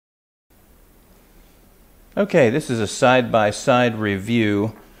Okay, this is a side-by-side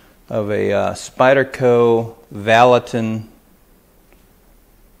review of a Spyderco Vallotton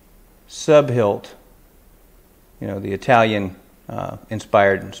sub-hilt, the Italian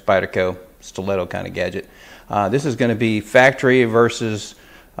inspired Spyderco stiletto kind of gadget. This is going to be factory versus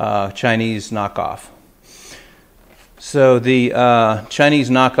Chinese knockoff. So the Chinese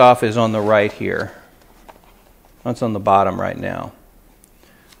knockoff is on the right here. That's on the bottom right now.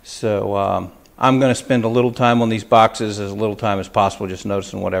 So I'm going to spend a little time on these boxes, as little time as possible, just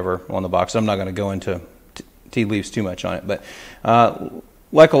noticing whatever on the box. I'm not going to go into tea leaves too much on it, but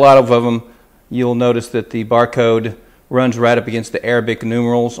like a lot of them, you'll notice that the barcode runs right up against the Arabic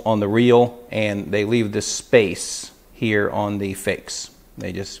numerals on the real, and they leave this space here on the fakes.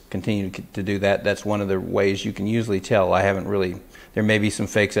 They just continue to do that. That's one of the ways you can usually tell. There may be some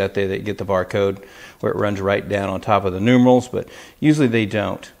fakes out there that get the barcode where it runs right down on top of the numerals, but usually they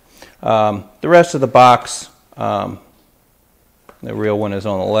don't. The rest of the box, the real one is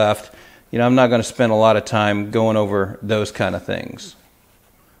on the left. I'm not going to spend a lot of time going over those kind of things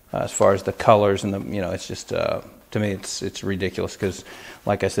as far as the colors and it's just to me it's ridiculous because,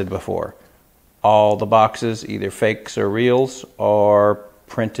 like I said before, all the boxes, either fakes or reals, are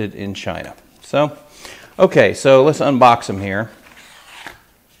printed in China. So, okay, so let's unbox them here.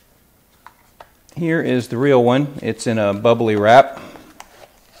 Here is the real one. It's in a bubbly wrap.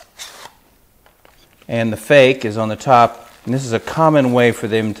 And the fake is on the top, and this is a common way for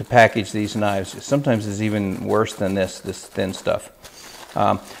them to package these knives. Sometimes it's even worse than this thin stuff.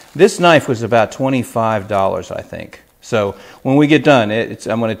 This knife was about $25, I think. So when we get done,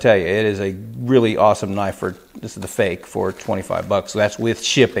 I'm going to tell you, it is a really awesome knife. This is the fake for 25 bucks. So that's with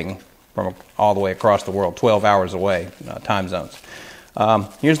shipping from all the way across the world, 12 hours away, time zones.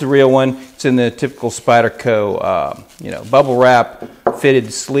 Here's the real one. It's in the typical Spyderco, bubble wrap,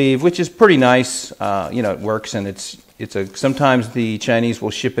 fitted sleeve, which is pretty nice. It works, and sometimes the Chinese will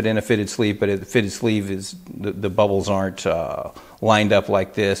ship it in a fitted sleeve, but the fitted sleeve is the bubbles aren't lined up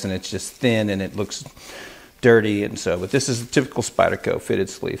like this, and it's just thin and it looks dirty, but this is the typical Spyderco fitted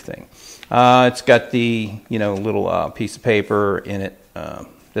sleeve thing. It's got the little piece of paper in it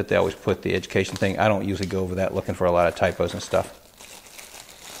that they always put the education thing. I don't usually go over that looking for a lot of typos and stuff.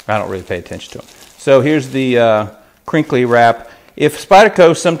 I don't really pay attention to them. So here's the crinkly wrap. If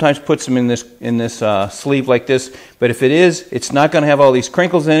Spyderco sometimes puts them in this sleeve like this, but if it's not going to have all these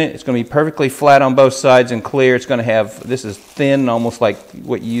crinkles in it. It's going to be perfectly flat on both sides and clear. It's going to have, this is thin, almost like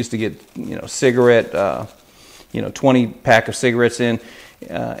what you used to get, cigarette, 20 pack of cigarettes in.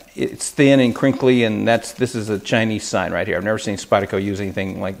 It's thin and crinkly, and this is a Chinese sign right here. I've never seen Spyderco use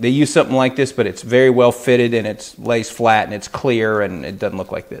anything like, they use something like this, but it's very well fitted and it lays flat and it's clear and it doesn't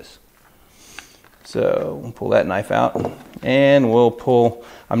look like this. So we'll pull that knife out, and we'll pull,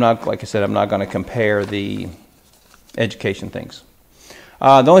 like I said, I'm not going to compare the education things.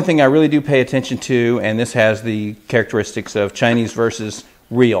 The only thing I really do pay attention to, and this has the characteristics of Chinese versus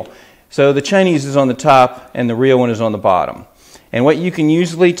real. So the Chinese is on the top and the real one is on the bottom. And what you can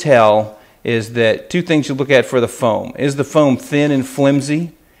usually tell is that two things you look at for the foam. Is the foam thin and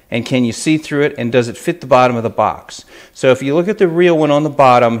flimsy? And can you see through it? And does it fit the bottom of the box? So if you look at the real one on the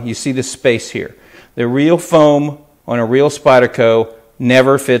bottom, you see this space here. The real foam on a real Spyderco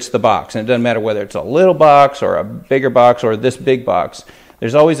never fits the box. And it doesn't matter whether it's a little box or a bigger box or this big box.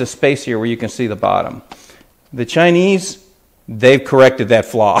 There's always a space here where you can see the bottom. The Chinese, they've corrected that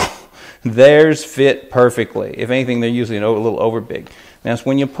flaw. Theirs fit perfectly. If anything, they're usually a little over big. Now, so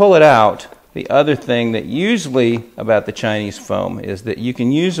when you pull it out, the other thing that usually about the Chinese foam is that you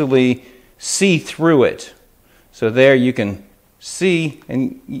can usually see through it. So there you can see,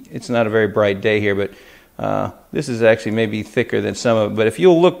 and it's not a very bright day here, but this is actually maybe thicker than some of it. But if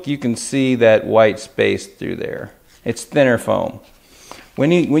you'll look, you can see that white space through there. It's thinner foam.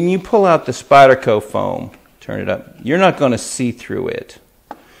 When you pull out the Spyderco foam, turn it up, you're not going to see through it.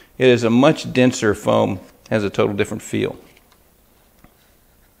 It is a much denser foam, has a total different feel.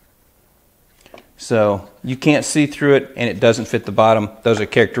 So you can't see through it, and it doesn't fit the bottom. Those are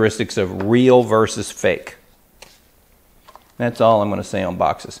characteristics of real versus fake. That's all I'm going to say on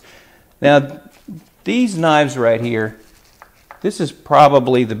boxes. Now, these knives right here, this is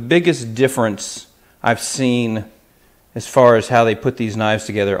probably the biggest difference I've seen as far as how they put these knives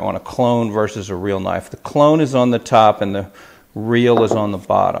together on a clone versus a real knife. The clone is on the top and the real is on the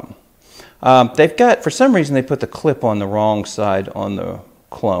bottom. They've got, for some reason, they put the clip on the wrong side on the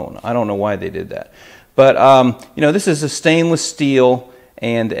clone. I don't know why they did that. But, this is a stainless steel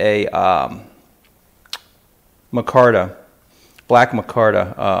and a micarta, black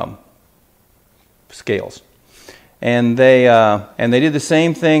micarta scales. And they did the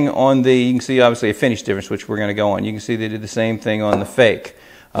same thing on the, you can see obviously a finish difference, which we're going to go on. You can see they did the same thing on the fake.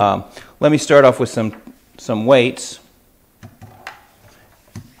 Let me start off with some weights.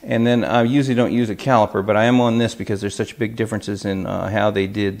 And then I usually don't use a caliper, but I am on this because there's such big differences in how they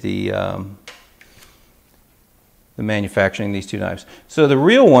did the manufacturing of these two knives. So the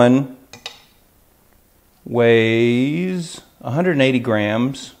real one weighs 180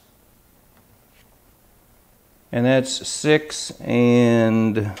 grams. And that's 6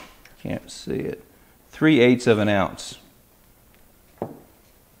 and, can't see it, 3/8 of an ounce.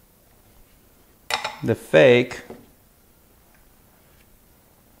 The fake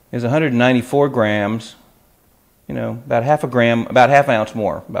is 194 grams, you know, about half a gram, about half an ounce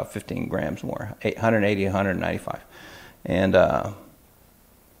more, about 15 grams more, 180, 195. And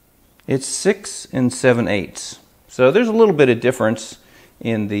it's 6 7/8. So there's a little bit of difference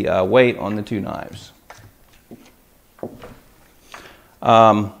in the weight on the two knives.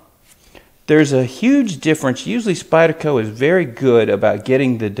 There's a huge difference. Usually Spyderco is very good about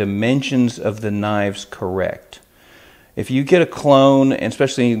getting the dimensions of the knives correct. If you get a clone, and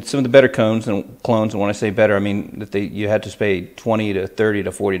especially some of the better clones, and when I say better, I mean that you had to pay $20 to $30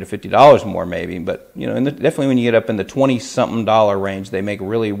 to $40 to $50 more maybe, but you know, definitely when you get up in the $20-something range, they make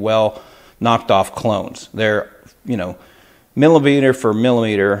really well knocked off clones. They're, you know, millimeter for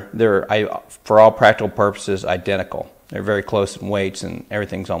millimeter, they're for all practical purposes identical. They're very close in weights and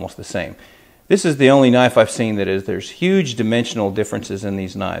everything's almost the same. This is the only knife I've seen that there's huge dimensional differences in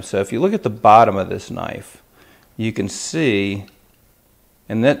these knives. So if you look at the bottom of this knife, you can see,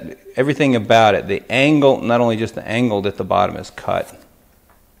 and that everything about it, the angle, not only just the angle that the bottom is cut,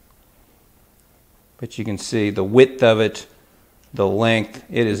 but you can see the width of it, the length,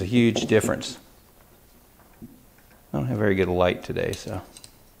 it is a huge difference. I don't have very good light today, so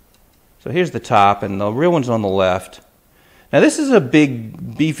here's the top, and the real one's on the left. Now this is a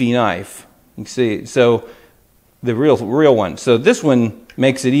big, beefy knife. You can see, so the real one. So this one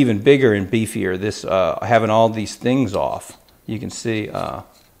makes it even bigger and beefier. This having all these things off, you can see how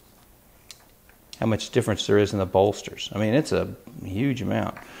much difference there is in the bolsters. I mean, it's a huge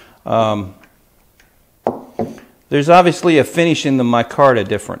amount. There's obviously a finish in the micarta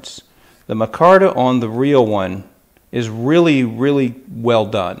difference. The micarta on the real one is really, really well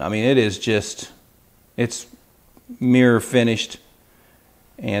done. I mean, it is just, it's mirror finished,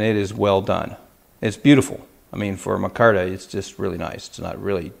 and it is well done. It's beautiful. I mean, for a micarta, it's just really nice. It's not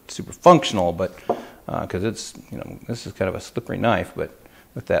really super functional, but because it's, you know, this is kind of a slippery knife, but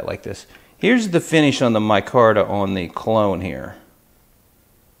with that like this. Here's the finish on the micarta on the clone here.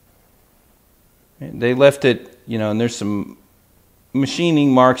 And they left it, you know, and there's some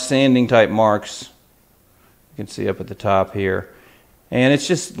machining marks, sanding type marks. You can see up at the top here. And it's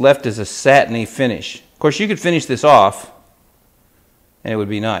just left as a satiny finish. Of course, you could finish this off, and it would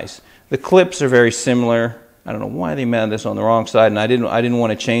be nice. The clips are very similar. I don't know why they mounted this on the wrong side, and I didn't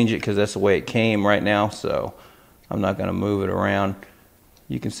want to change it because that's the way it came right now, so I'm not going to move it around.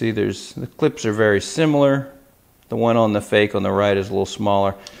 You can see the clips are very similar. The one on the fake on the right is a little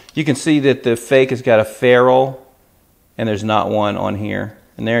smaller. You can see that the fake has got a ferrule, and there's not one on here.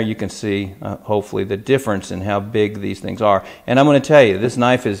 And there you can see, hopefully, the difference in how big these things are. And I'm going to tell you, this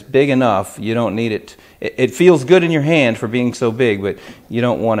knife is big enough. You don't need it. It feels good in your hand for being so big, but you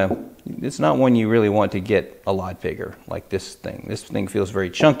don't want to. It's not one you really want to get a lot bigger, like this thing. This thing feels very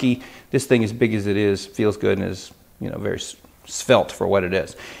chunky. This thing, as big as it is, feels good and is, you know, very svelte for what it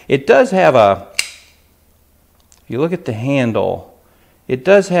is. It does have a. If you look at the handle, it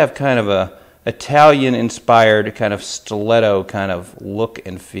does have kind of a Italian-inspired kind of stiletto kind of look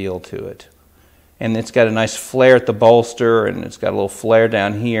and feel to it. And it's got a nice flare at the bolster, and it's got a little flare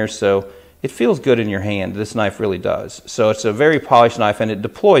down here, so it feels good in your hand. This knife really does. So it's a very polished knife, and it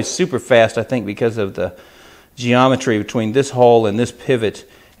deploys super fast, I think, because of the geometry between this hole and this pivot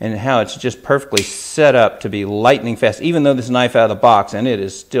and how it's just perfectly set up to be lightning fast. Even though this knife out of the box, and it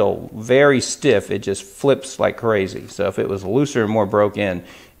is still very stiff, it just flips like crazy. So if it was looser and more broke in,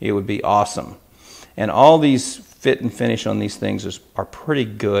 it would be awesome. And all these fit and finish on these things are pretty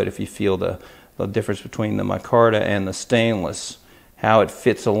good if you feel the difference between the micarta and the stainless. How it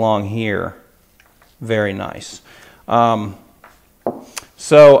fits along here, very nice.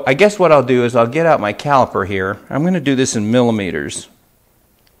 So I guess what I'll do is I'll get out my caliper here. I'm going to do this in millimeters.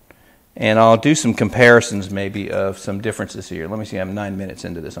 And I'll do some comparisons maybe of some differences here. Let me see, I'm 9 minutes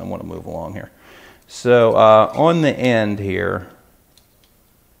into this. I want to move along here. So on the end here,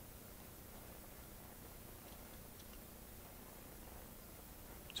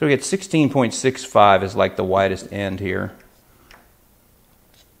 so we get 16.65 is like the widest end here.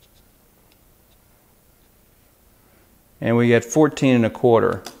 and we get 14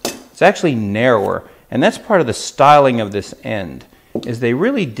 1/4. It's actually narrower, and that's part of the styling of this end. Is they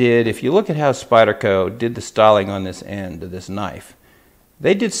really did, if you look at how Spyderco did the styling on this end of this knife,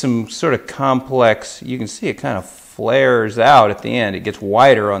 they did some sort of complex, you can see it kind of flares out at the end. It gets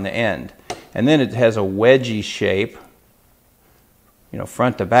wider on the end. And then it has a wedgy shape, you know,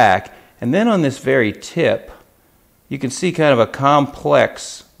 front to back. And then on this very tip, you can see kind of a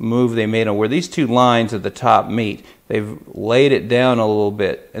complex move they made on where these two lines at the top meet. They've laid it down a little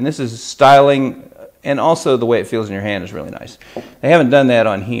bit. And this is styling, and also the way it feels in your hand is really nice. They haven't done that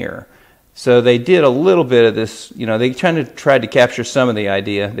on here. So they did a little bit of this, you know, they tried to capture some of the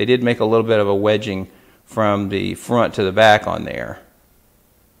idea. They did make a little bit of a wedging from the front to the back on there.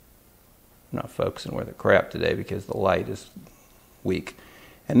 I'm not focusing worth a crap today because the light is weak.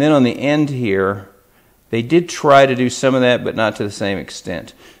 And then on the end here, they did try to do some of that, but not to the same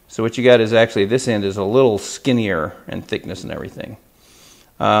extent. So what you got is actually this end is a little skinnier in thickness and everything.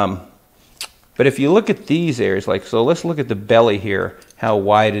 But if you look at these areas, like, so let's look at the belly here, how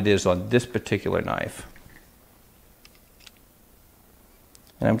wide it is on this particular knife.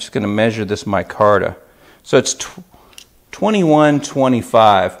 And I'm just going to measure this micarta. So it's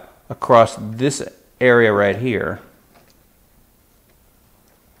 21-25 across this area right here.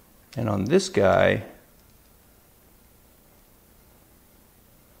 And on this guy,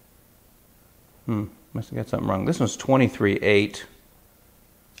 must have got something wrong. This one's 23-8.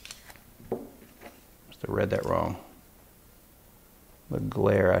 Must have read that wrong. The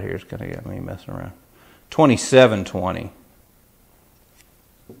glare out here is going to get me messing around. 27-20.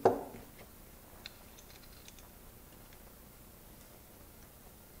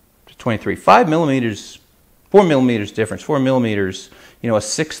 23. 5 millimeters, 4 millimeters difference. 4 millimeters, you know,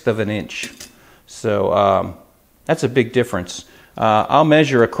 1/6 of an inch. So that's a big difference. I'll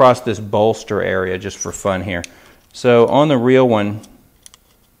measure across this bolster area just for fun here. So on the real one,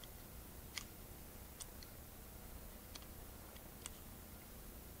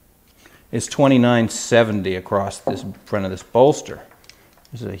 it's 29.70 across this front of this bolster.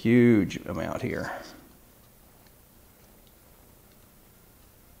 This is a huge amount here.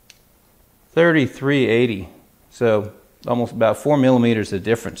 33.80. So almost about 4 millimeters of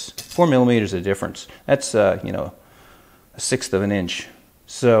difference. 4 millimeters of difference. That's you know, 1/6 of an inch.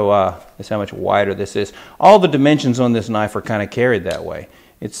 So that's how much wider this is. All the dimensions on this knife are kind of carried that way.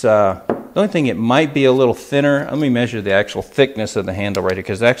 It's the only thing, it might be a little thinner. Let me measure the actual thickness of the handle right here,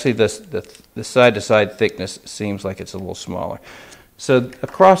 because actually the side-to-side thickness seems like it's a little smaller. So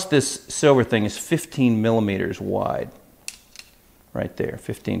across this silver thing is 15 millimeters wide. Right there,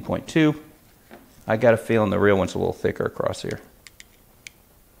 15.2. I got a feeling the real one's a little thicker across here.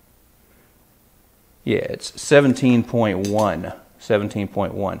 Yeah, it's 17.1.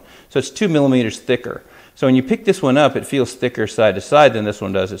 17.1. So it's 2 millimeters thicker. So when you pick this one up, it feels thicker side to side than this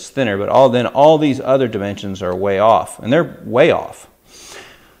one does. It's thinner, but all these other dimensions are way off, and they're way off.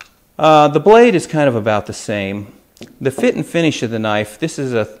 The blade is kind of about the same. The fit and finish of the knife, this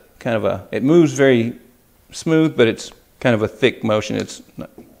is a kind of a, it moves very smooth, but it's kind of a thick motion. It's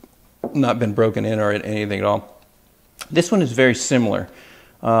not been broken in or anything at all. This one is very similar,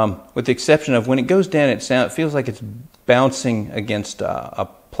 with the exception of when it goes down, it feels like it's bouncing against a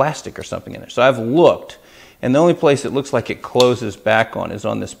plastic or something in there. So I've looked, and the only place it looks like it closes back on is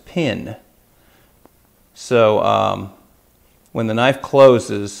on this pin. So when the knife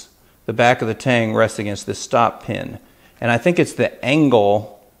closes, the back of the tang rests against this stop pin. And I think it's the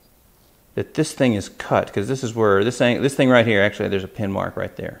angle that this thing is cut, because this is where, this thing right here, actually there's a pin mark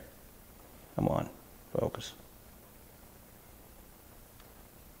right there. Come on, focus.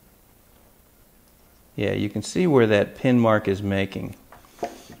 Yeah, you can see where that pin mark is making.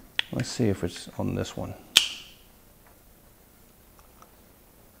 Let's see if it's on this one.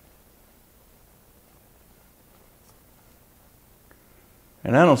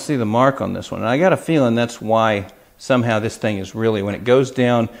 And I don't see the mark on this one. And I got a feeling that's why somehow this thing is really, when it goes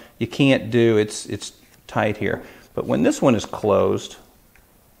down, you can't do, it's tight here. But when this one is closed,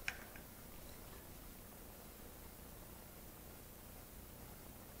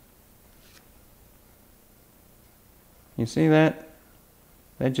 you see that?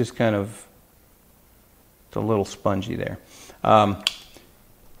 That just kind of, it's a little spongy there.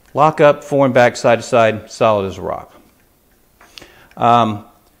 Lock up, forward, back, side to side, solid as a rock.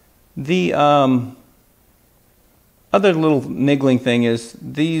 The other little niggling thing is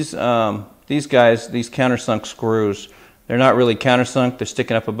these guys, these countersunk screws, they're not really countersunk, they're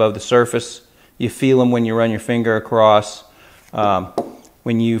sticking up above the surface. You feel them when you run your finger across.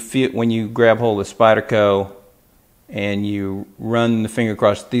 When you grab hold of Spyderco, and you run the finger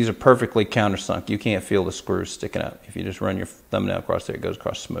across, these are perfectly countersunk. You can't feel the screws sticking up. If you just run your thumbnail across there, it goes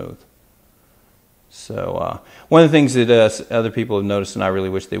across smooth. So one of the things that other people have noticed, and I really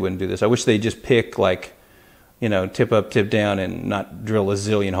wish they wouldn't do this, I wish they'd just pick, like, you know, tip up, tip down, and not drill a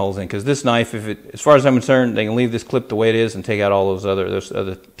zillion holes in. Because this knife, as far as I'm concerned, they can leave this clip the way it is and take out all those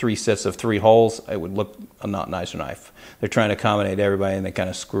other 3 sets of 3 holes. It would look a not nicer knife. They're trying to accommodate everybody, and they kind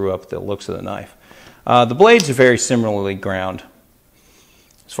of screw up the looks of the knife. The blades are very similarly ground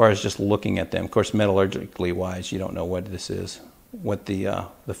as far as just looking at them. Of course, metallurgically wise, you don't know what this is, what the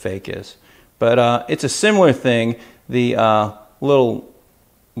fake is. But it's a similar thing. The little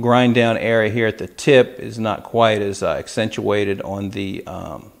grind down area here at the tip is not quite as accentuated on the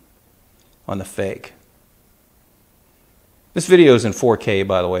fake. This video is in 4K,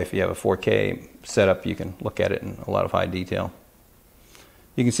 by the way. If you have a 4K setup, you can look at it in a lot of high detail.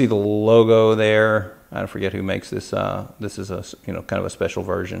 You can see the logo there. I forget who makes this. This is a kind of a special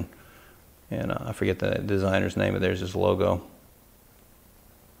version, and I forget the designer's name, but there's his logo.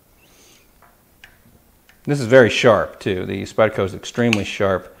 This is very sharp too. The Spyderco is extremely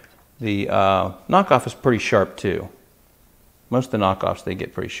sharp. The knockoff is pretty sharp too. Most of the knockoffs, they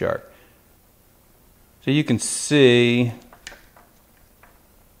get pretty sharp. So you can see,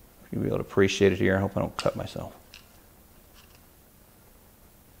 you'll be able to appreciate it here. I hope I don't cut myself.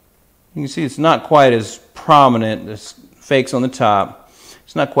 You can see it's not quite as prominent. This fake's on the top.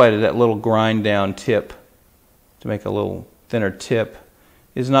 It's not quite that little grind down tip to make a little thinner tip.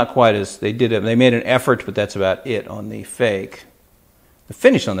 Is not quite as they did it. They made an effort, but that's about it on the fake. The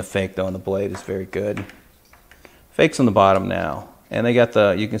finish on the fake, though, on the blade is very good. Fake's on the bottom now, and they got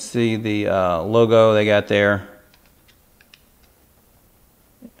the. You can see the logo they got there.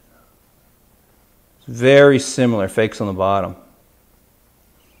 It's very similar. Fake's on the bottom.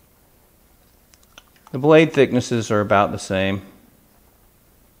 The blade thicknesses are about the same.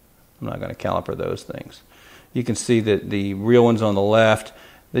 I'm not going to caliper those things. You can see that the real one's on the left.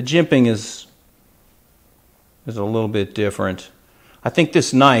 The jimping is a little bit different. I think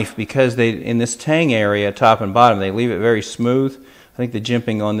this knife, because in this tang area, top and bottom, they leave it very smooth. I think the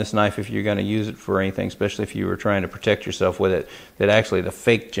jimping on this knife, if you're going to use it for anything, especially if you were trying to protect yourself with it, that actually the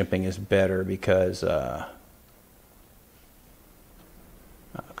fake jimping is better because, oh,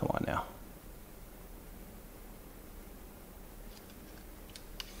 come on now.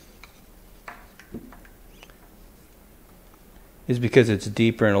 Is because it's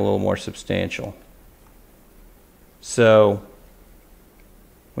deeper and a little more substantial. So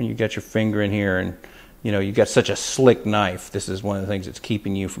when you got your finger in here and you've got such a slick knife, this is one of the things that's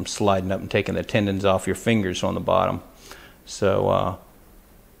keeping you from sliding up and taking the tendons off your fingers on the bottom. So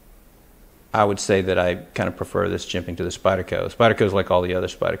I would say that I kind of prefer this jimping to the Spyderco. Spyderco is like all the other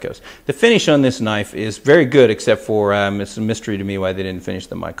Spydercos. The finish on this knife is very good, except for it's a mystery to me why they didn't finish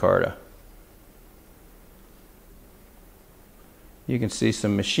the micarta. You can see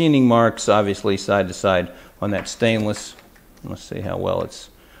some machining marks, obviously, side to side on that stainless. Let's see how well it's.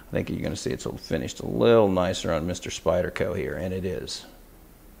 I think you're going to see it's finished a little nicer on Mr. Spyderco here, and it is.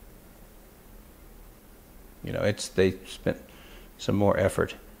 They spent some more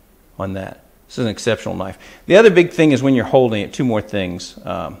effort on that. This is an exceptional knife. The other big thing is when you're holding it. 2 more things.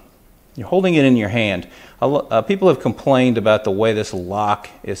 You're holding it in your hand. People have complained about the way this lock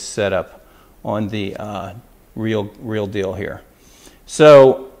is set up on the real deal here.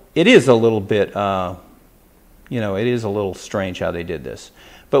 So it is a little bit, it is a little strange how they did this.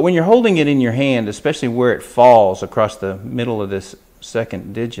 But when you're holding it in your hand, especially where it falls across the middle of this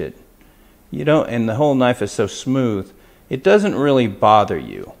second digit, and the whole knife is so smooth, it doesn't really bother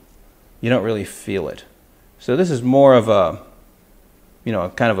you. You don't really feel it. So this is more of a,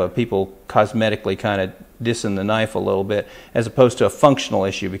 kind of a people cosmetically kind of dissing the knife a little bit, as opposed to a functional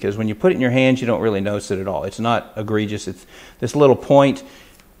issue, because when you put it in your hands, you don't really notice it at all. It's not egregious. It's this little point.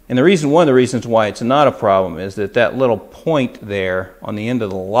 And one of the reasons why it's not a problem is that little point there on the end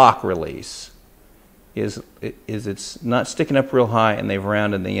of the lock release it's not sticking up real high, and they've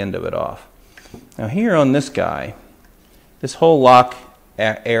rounded the end of it off. Now here on this guy, this whole lock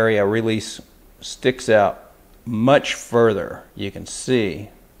area release sticks out much further, you can see,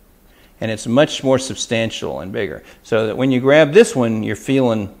 and it's much more substantial and bigger. So that when you grab this one, you're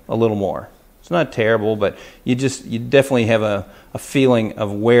feeling a little more. It's not terrible, but you definitely have a feeling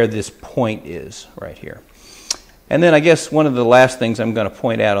of where this point is right here. And then I guess one of the last things I'm going to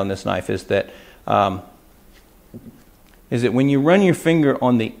point out on this knife is that when you run your finger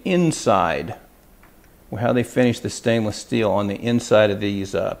on the inside, how they finish the stainless steel on the inside of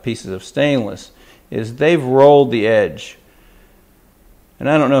these pieces of stainless, is they've rolled the edge And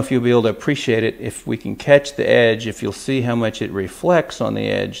I don't know if you'll be able to appreciate it if we can catch the edge. If you'll see how much it reflects on the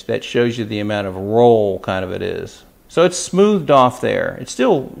edge, that shows you the amount of roll kind of it is. So it's smoothed off there. It's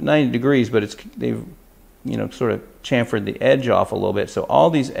still 90 degrees, but they've sort of chamfered the edge off a little bit. So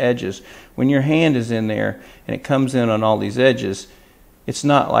all these edges, when your hand is in there and it comes in on all these edges, it's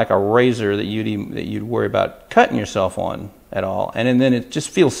not like a razor that you'd worry about cutting yourself on at all. And then it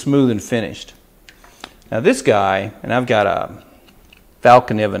just feels smooth and finished. Now this guy, and I've got a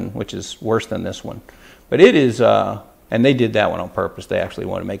Vallotton, which is worse than this one, but it is, and they did that one on purpose. They actually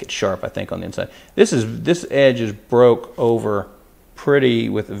want to make it sharp, I think, on the inside. This edge is broke over pretty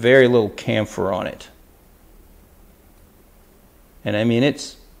with very little camphor on it. And I mean,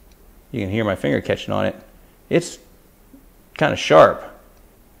 you can hear my finger catching on it. It's kind of sharp.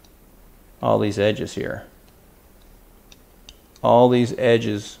 All these edges here. All these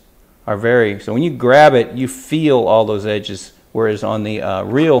edges are so when you grab it, you feel all those edges, whereas on the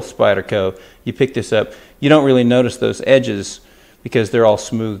real Spyderco, you pick this up, you don't really notice those edges because they're all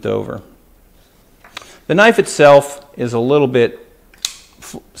smoothed over. The knife itself is a little bit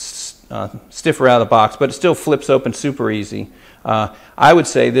stiffer out of the box, but it still flips open super easy. I would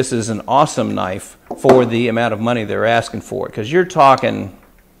say this is an awesome knife for the amount of money they're asking for it, because you're talking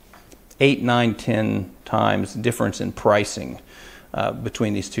 8, 9, 10 times difference in pricing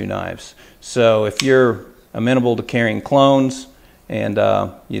between these two knives. So if you're amenable to carrying clones and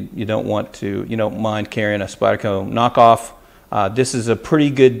you don't mind carrying a Spyderco knockoff, this is a pretty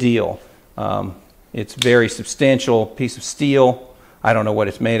good deal. It's a very substantial piece of steel. I don't know what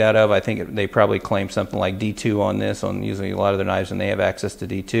it's made out of. I think they probably claim something like D2 on this, on usually a lot of their knives, and they have access to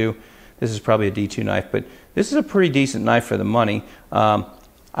D2. This is probably a D2 knife, but this is a pretty decent knife for the money.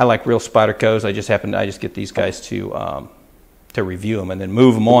 I like real Spydercos. I just get these guys to review them and then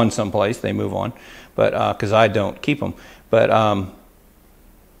move them on someplace. They move on, but because I don't keep them. But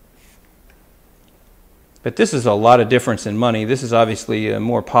this is a lot of difference in money. This is obviously a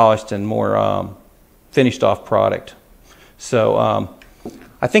more polished and more finished off product. So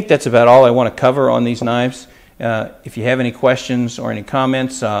I think that's about all I want to cover on these knives. If you have any questions or any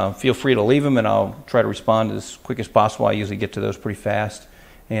comments, feel free to leave them, and I'll try to respond as quick as possible. I usually get to those pretty fast,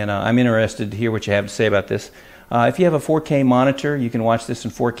 and I'm interested to hear what you have to say about this. If you have a 4K monitor, you can watch this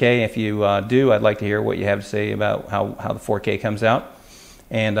in 4K. If you do, I'd like to hear what you have to say about how the 4K comes out.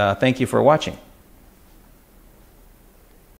 And thank you for watching.